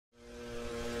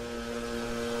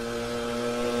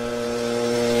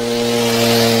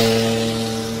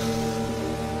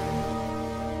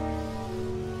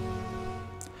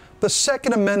The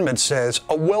Second Amendment says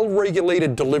a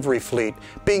well-regulated delivery fleet,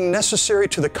 being necessary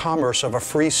to the commerce of a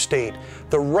free state,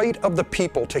 the right of the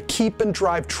people to keep and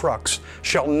drive trucks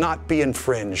shall not be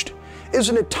infringed.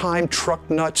 Isn't it time truck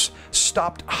nuts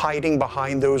stopped hiding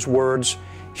behind those words?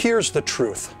 Here's the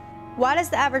truth. Why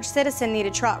does the average citizen need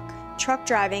a truck? Truck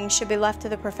driving should be left to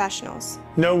the professionals.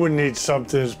 No one needs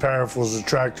something as powerful as a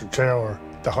tractor trailer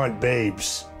to hunt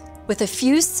babes. With a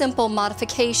few simple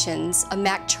modifications, a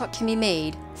Mack truck can be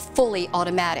made fully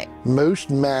automatic. Most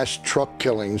mass truck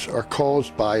killings are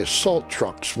caused by assault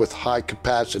trucks with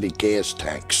high-capacity gas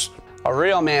tanks. A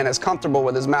real man is comfortable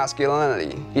with his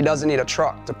masculinity. He doesn't need a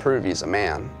truck to prove he's a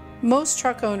man. Most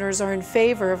truck owners are in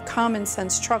favor of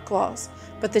common-sense truck laws,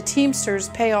 but the Teamsters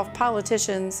pay off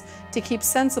politicians to keep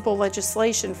sensible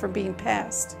legislation from being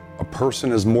passed. A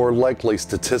person is more likely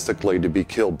statistically to be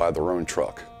killed by their own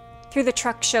truck. Through the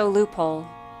truck show loophole,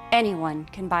 anyone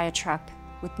can buy a truck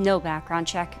with no background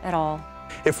check at all.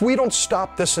 If we don't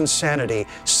stop this insanity,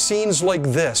 scenes like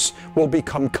this will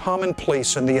become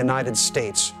commonplace in the United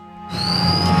States.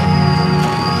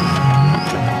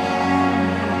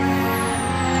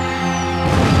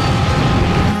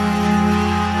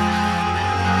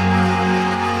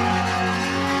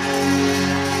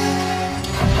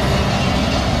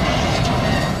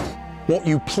 Won't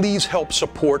you please help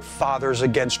support Fathers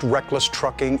Against Reckless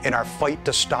Trucking in our fight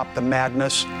to stop the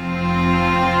madness?